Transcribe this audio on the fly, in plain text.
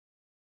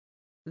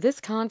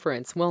This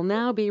conference will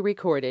now be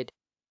recorded.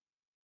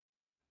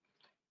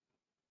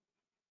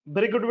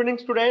 Very good evening,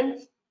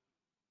 students.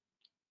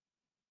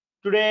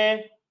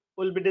 Today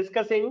we'll be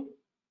discussing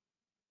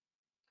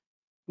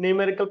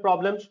numerical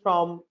problems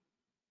from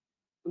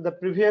the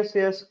previous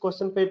year's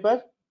question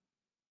paper,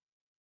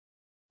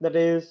 that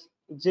is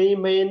JEE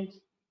Mains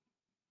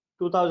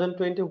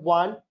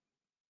 2021,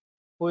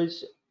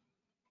 which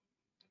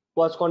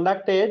was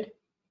conducted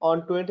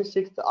on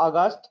 26th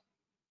August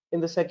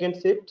in the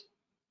second shift.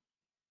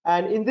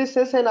 And in this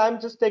session,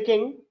 I'm just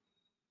taking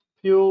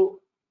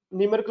few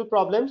numerical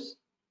problems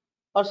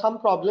or some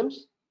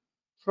problems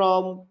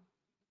from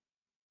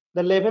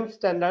the 11th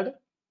standard.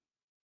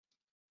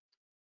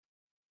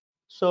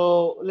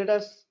 So let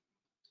us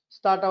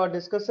start our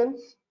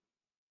discussions.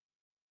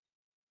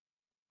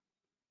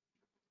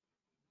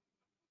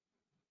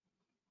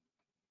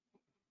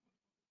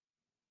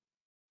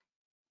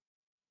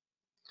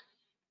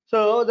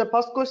 So the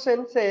first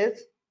question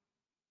says,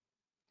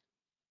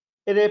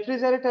 a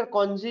refrigerator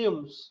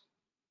consumes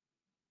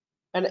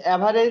an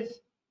average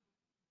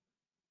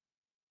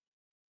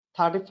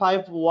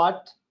 35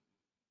 watt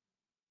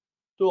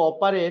to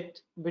operate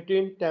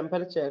between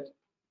temperature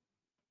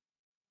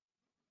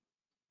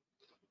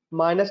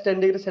minus 10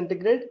 degrees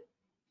centigrade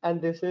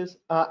and this is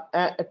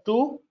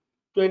to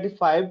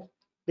 25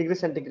 degrees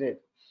centigrade.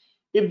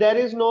 If there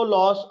is no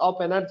loss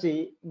of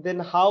energy, then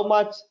how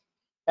much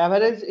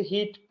average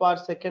heat per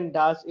second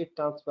does it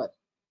transfer?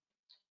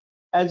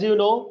 As you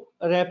know,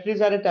 a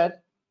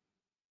refrigerator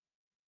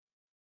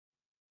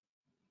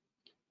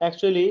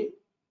actually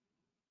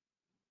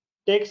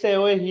takes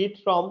away heat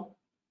from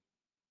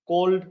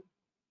cold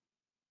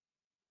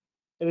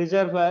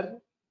reservoir.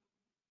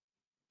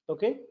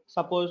 Okay,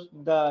 suppose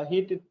the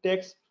heat it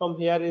takes from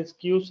here is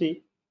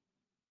QC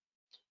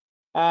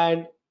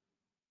and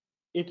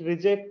it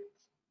rejects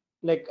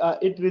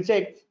it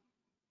rejects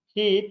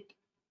heat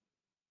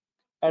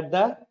at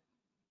the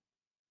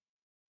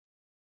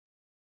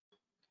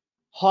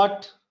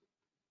hot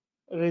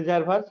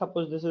reservoir.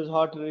 Suppose this is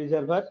hot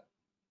reservoir.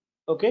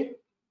 Okay,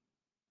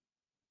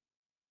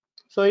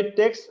 so it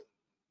takes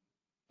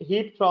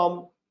heat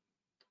from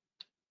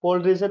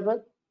cold reservoir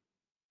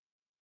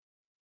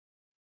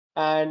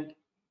and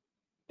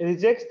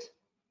rejects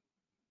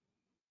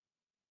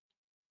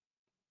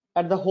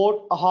at the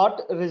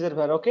hot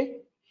reservoir. Okay,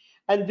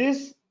 and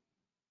this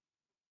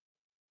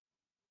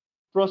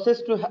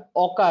process to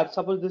occur,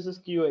 suppose this is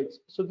QH,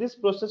 so this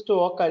process to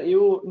occur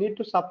you need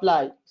to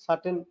supply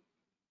certain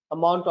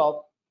amount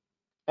of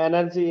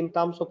energy in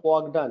terms of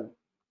work done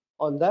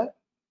on the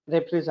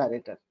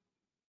refrigerator.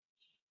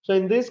 So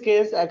in this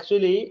case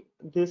actually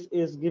this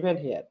is given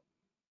here.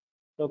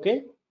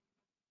 Okay,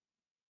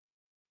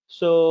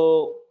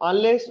 so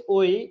unless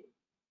we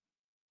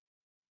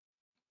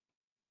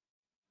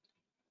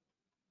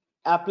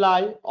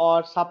apply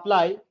or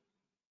supply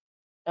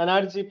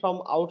energy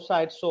from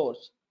outside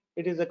source,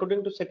 it is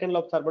according to second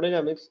law of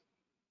thermodynamics,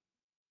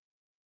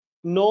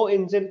 no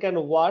engine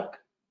can work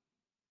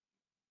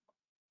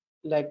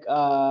like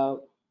uh,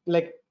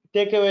 like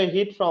take away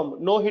heat from,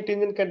 no heat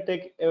engine can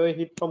take away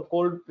heat from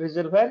cold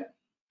reservoir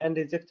and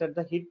reject at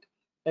the heat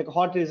like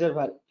hot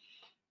reservoir.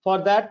 For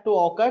that to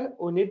occur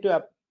we need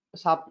to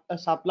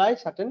supply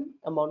certain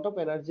amount of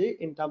energy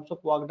in terms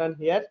of work done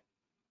here.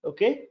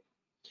 Okay,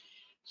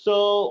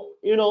 so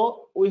you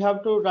know we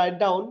have to write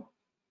down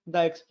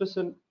the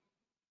expression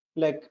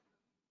like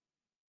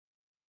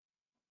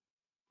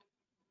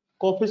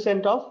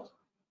coefficient of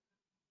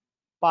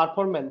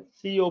performance,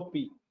 COP.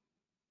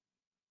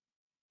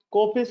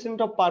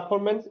 Coefficient of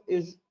performance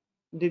is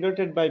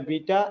denoted by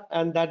beta,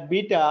 and that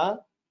beta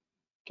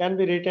can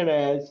be written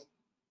as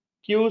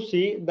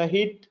QC, the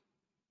heat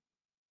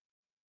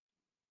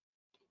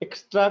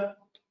extracted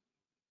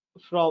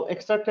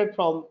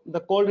from the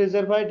cold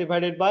reservoir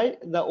divided by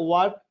the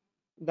work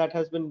that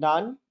has been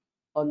done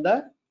on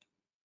the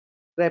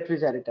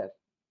refrigerator.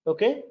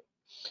 Okay,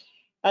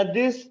 and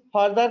this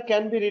further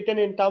can be written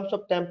in terms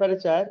of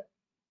temperature.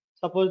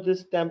 Suppose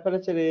this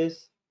temperature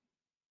is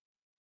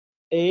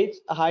H,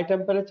 high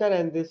temperature,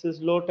 and this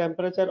is low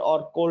temperature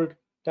or cold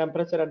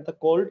temperature at the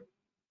cold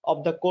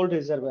of the cold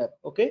reservoir.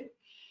 Okay,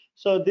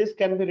 so this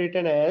can be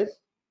written as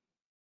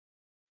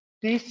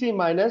Tc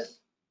minus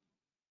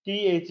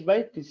Th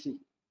by Tc.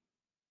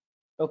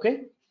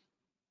 Okay,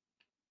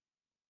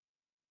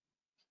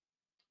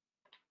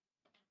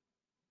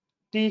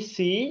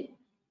 Tc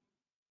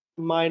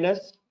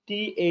minus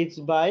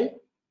Th by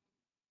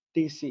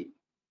Tc.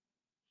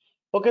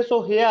 Okay,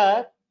 so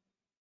here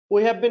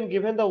we have been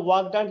given the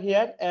work done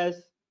here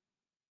as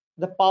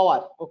the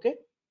power. Okay,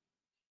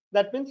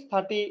 that means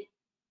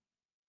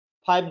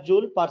 35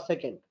 joule per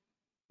second,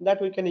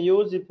 that we can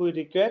use if we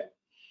require.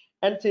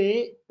 And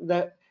see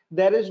the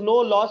there is no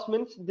loss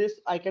means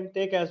this I can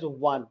take as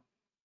 1.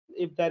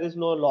 If there is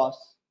no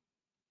loss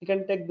you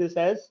can take this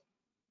as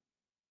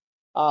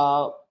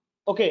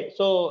okay.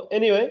 So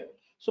anyway,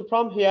 so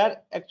from here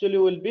actually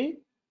we'll be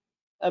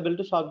able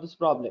to solve this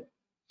problem.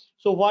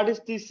 So what is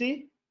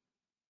TC?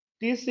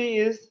 TC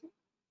is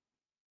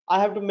I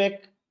have to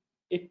make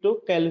it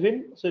to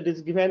Kelvin. So it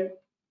is given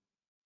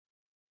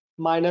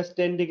minus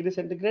 10 degree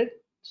centigrade.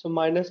 So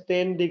minus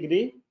 10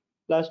 degree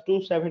plus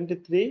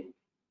 273.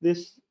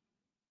 This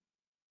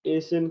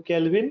is in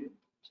Kelvin.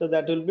 So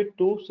that will be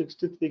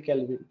 263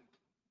 Kelvin.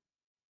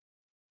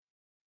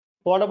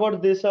 What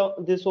about this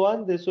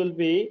one? This will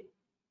be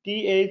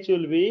TH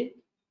will be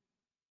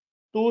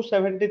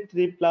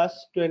 273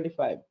 plus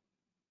 25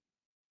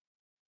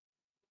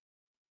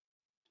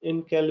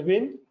 in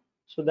Kelvin.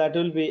 So that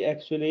will be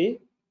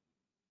actually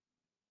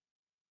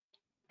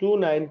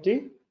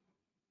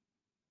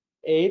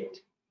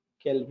 298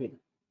 Kelvin.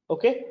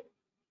 Okay.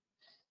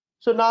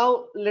 So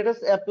now let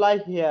us apply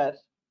here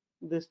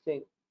this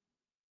thing.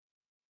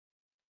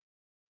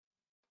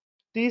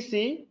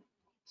 TC,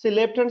 see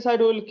left hand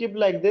side we will keep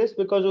like this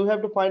because we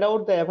have to find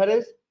out the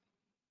average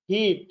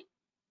heat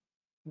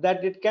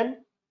that it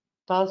can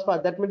transfer.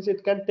 That means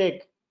it can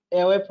take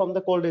away from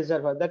the cold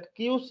reservoir. That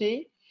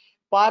QC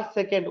per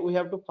second we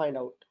have to find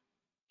out.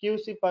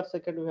 QC per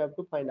second we have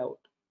to find out.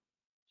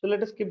 So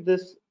let us keep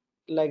this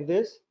like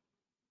this.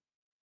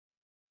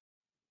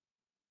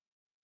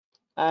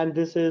 And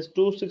this is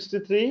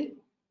 263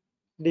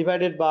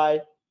 divided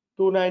by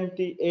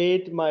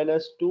 298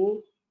 minus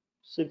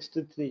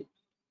 263.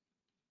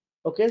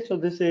 Okay, so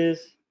this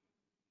is,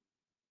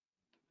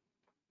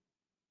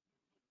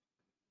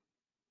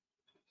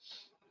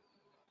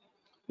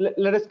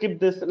 let us keep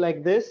this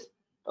like this.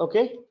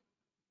 Okay,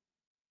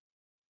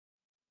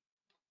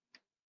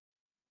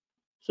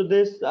 so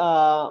this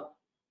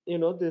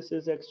this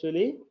is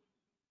actually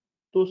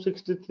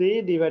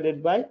 263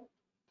 divided by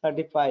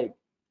 35.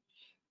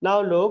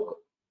 Now look,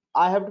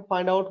 I have to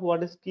find out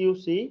what is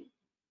QC.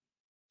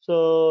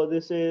 So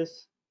this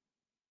is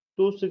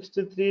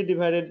 263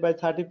 divided by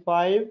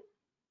 35,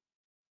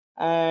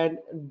 and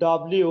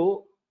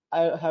W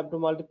I have to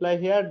multiply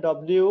here.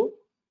 W,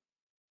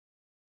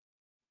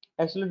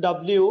 actually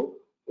W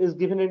is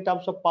given in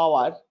terms of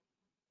power,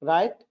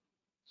 right?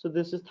 So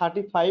this is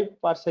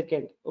 35 per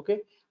second.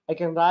 Okay, I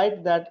can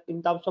write that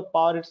in terms of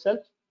power itself.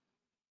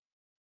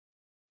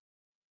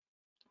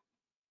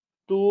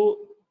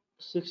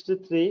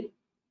 263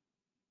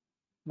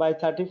 by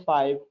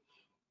 35.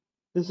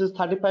 This is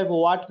 35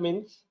 watt,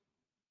 means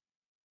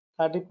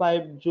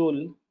 35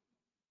 joule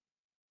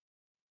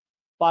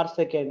per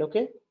second.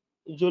 Okay,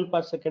 joule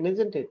per second,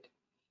 isn't it?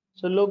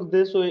 So look,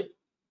 this way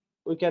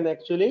we can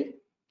actually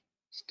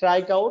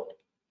strike out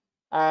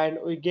and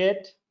we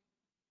get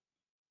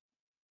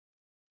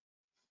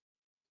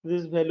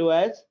this value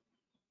as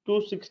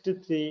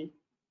 263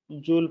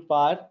 joule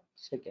per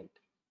second.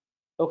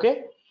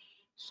 Okay,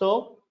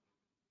 so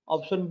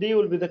option D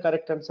will be the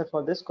correct answer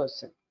for this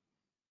question.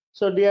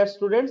 So dear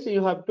students,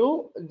 you have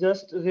to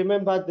just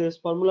remember this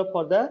formula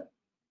for the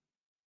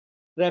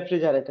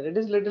refrigerator. It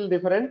is little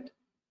different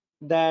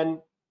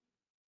than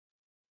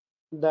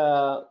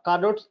the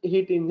Carnot's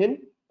heat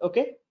engine.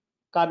 Okay,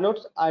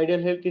 Carnot's ideal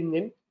heat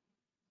engine,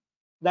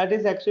 that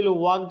is actually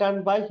work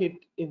done by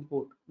heat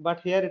input, but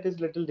here it is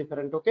little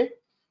different. Okay,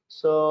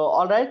 so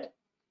all right,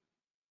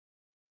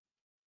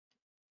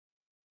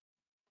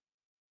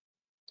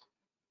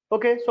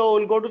 okay, so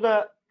we'll go to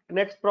the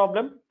next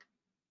problem.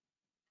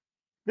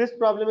 This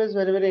problem is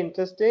very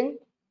interesting.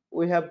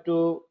 We have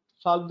to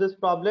solve this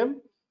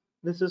problem.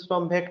 This is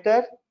from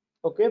vector.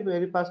 Okay,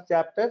 very first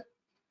chapter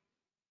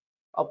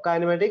of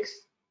kinematics.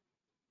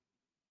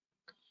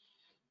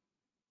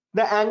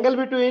 The angle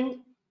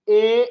between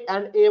A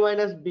and A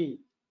minus B,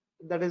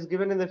 that is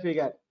given in the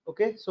figure.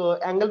 Okay, so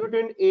angle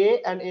between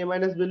A and A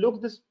minus B.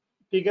 Look this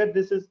figure.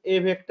 This is A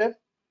vector.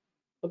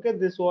 Okay,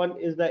 this one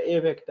is the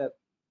A vector.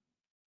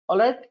 All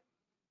right,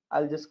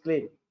 I'll just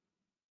clean.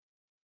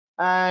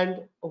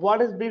 And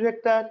what is B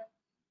vector?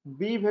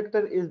 B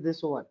vector is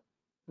this one.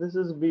 This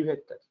is B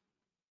vector.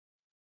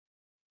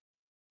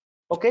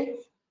 Okay,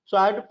 so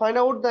I have to find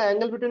out the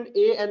angle between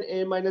A and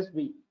A minus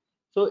B.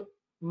 So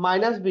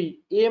minus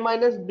B, A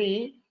minus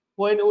B,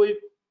 when we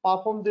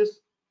perform this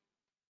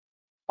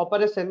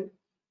operation,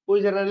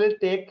 we generally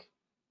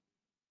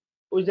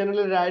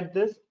write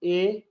this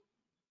A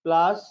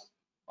plus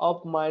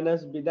of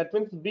minus B. That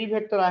means B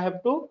vector I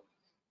have to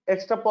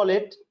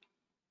extrapolate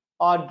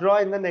or draw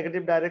in the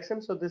negative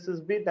direction. So this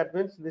is B, that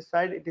means this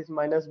side it is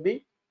minus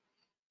B.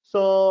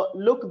 So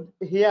look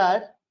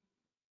here,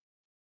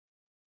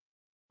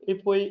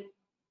 if we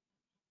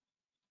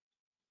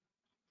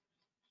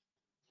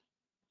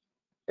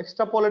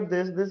extrapolate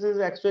this, this is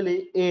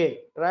actually A,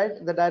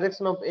 right? The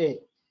direction of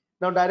A.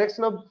 Now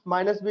direction of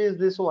minus B is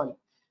this one.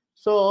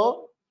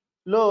 So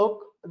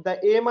look, the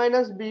A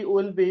minus B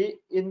will be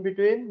in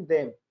between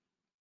them,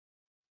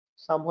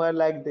 somewhere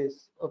like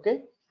this.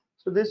 Okay,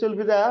 so this will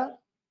be the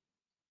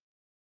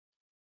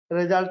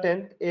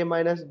resultant A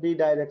minus B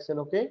direction.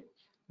 Okay,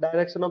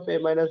 direction of A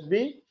minus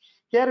B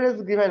here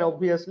is given.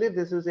 Obviously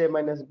this is A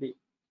minus B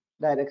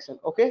direction.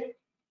 Okay,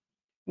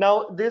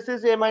 now this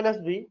is A minus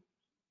B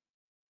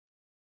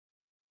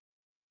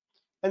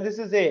and this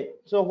is A.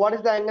 So what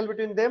is the angle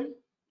between them?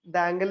 The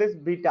angle is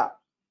beta.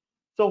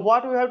 So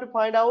what we have to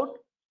find out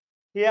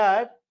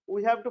here,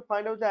 we have to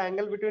find out the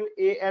angle between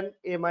A and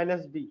A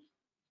minus B.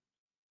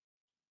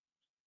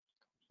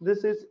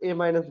 This is A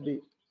minus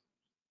B.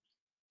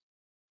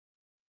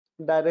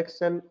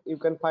 Direction you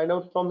can find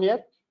out from here,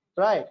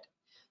 right?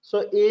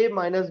 So A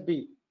minus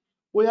B.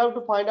 We have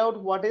to find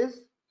out what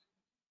is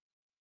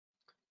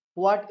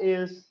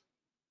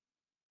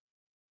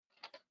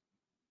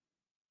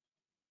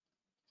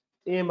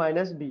A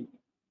minus B.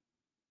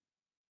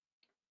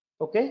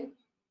 Okay.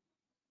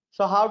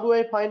 So how do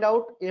I find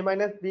out A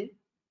minus B?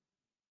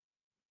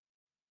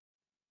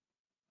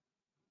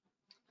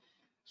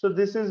 So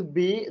this is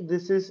B,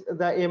 this is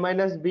the A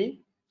minus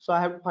B. So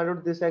I have to find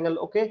out this angle.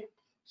 Okay.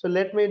 So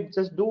let me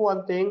just do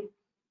one thing.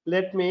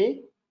 Let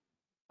me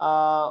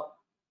uh,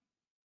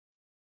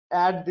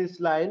 add this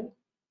line.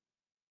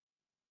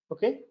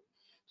 Okay.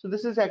 So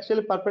this is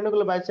actually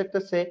perpendicular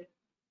bisector, say,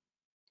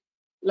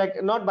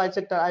 like not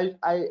bisector.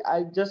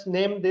 I just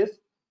name this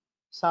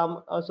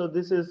some. So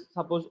this is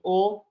suppose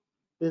O,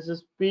 this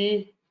is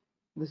P,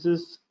 this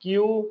is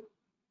Q,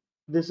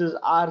 this is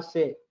R,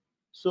 say.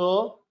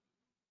 So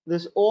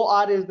this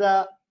OR is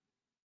the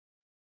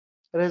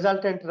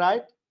resultant,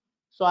 right?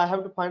 So I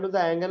have to find out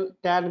the angle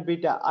tan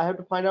beta. I have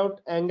to find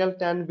out angle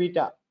tan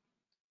beta.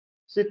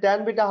 See,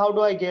 tan beta, how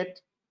do I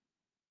get?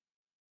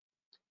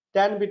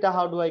 Tan beta,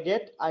 how do I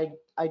get? I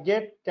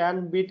get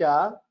tan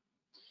beta.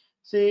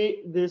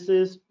 See, this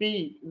is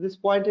P. This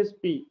point is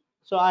P.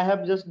 So I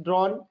have just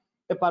drawn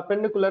a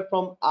perpendicular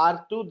from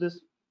R to this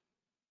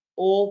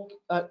O,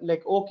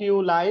 like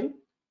OQ line,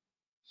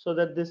 so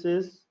that this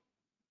is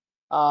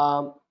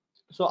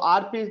so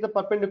RP is the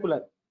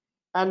perpendicular,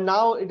 and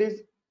now it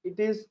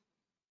is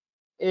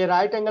a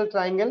right angle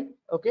triangle.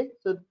 Okay,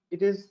 so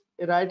it is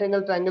a right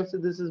angle triangle. So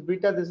this is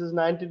beta, this is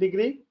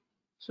 90°.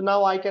 So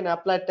now I can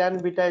apply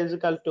tan beta is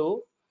equal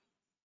to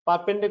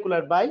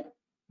perpendicular by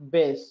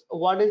base.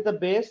 What is the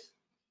base?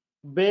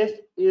 Base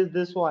is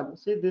this one.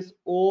 See, this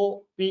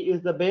OP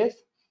is the base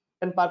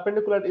and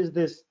perpendicular is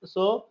this.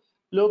 So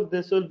look,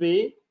 this will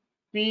be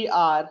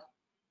PR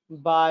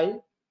by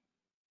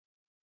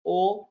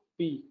OP.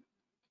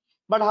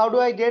 But how do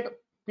I get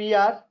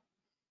PR?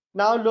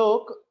 Now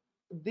look,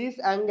 this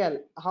angle,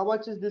 how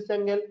much is this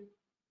angle?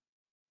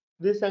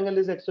 This angle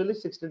is actually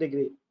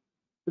 60°,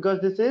 because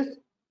this is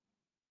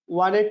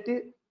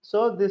 180,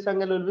 so this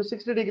angle will be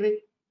 60°.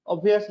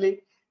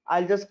 Obviously,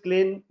 I'll just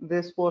clean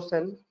this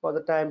portion for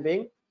the time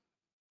being.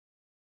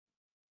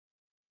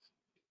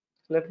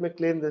 Let me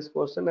clean this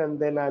portion and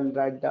then I'll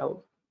write down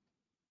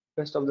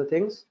rest of the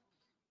things.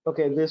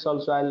 Okay, this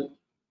also I'll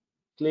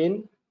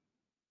clean.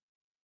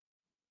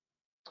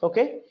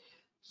 Okay,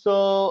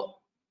 so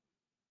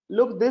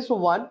look, this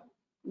one,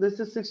 this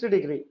is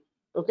 60°.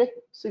 Okay,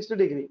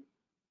 60°.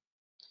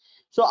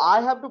 So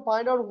I have to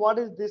find out what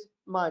is this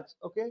much.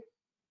 Okay,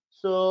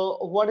 so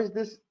what is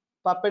this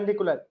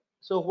perpendicular?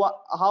 So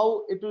what,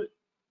 how it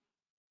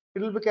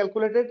will be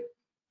calculated?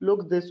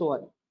 Look, this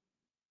one.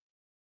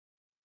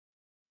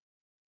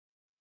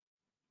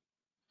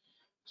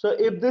 So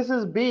if this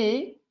is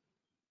B,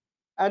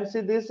 and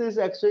see, this is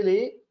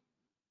actually,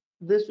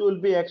 this will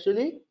be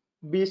actually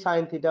B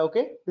sine theta.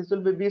 Okay, this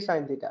will be B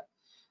sine theta.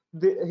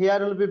 Here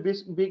will be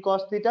B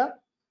cos theta.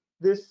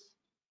 This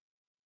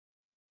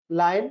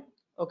line,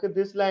 okay,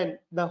 this line,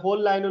 the whole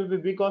line will be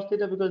B cos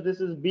theta, because this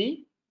is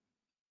B.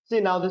 See,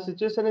 now the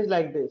situation is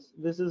like this.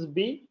 This is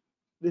B,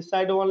 this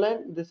side one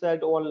line, this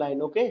side one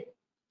line. Okay,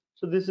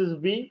 so this is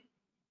B,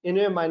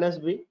 anyway minus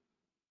B,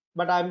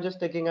 but I'm just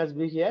taking as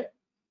B here.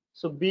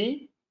 So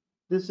B,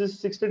 this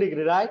is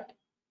 60°, right?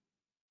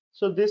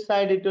 So this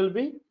side it will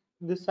be,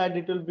 this side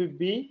it will be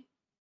B,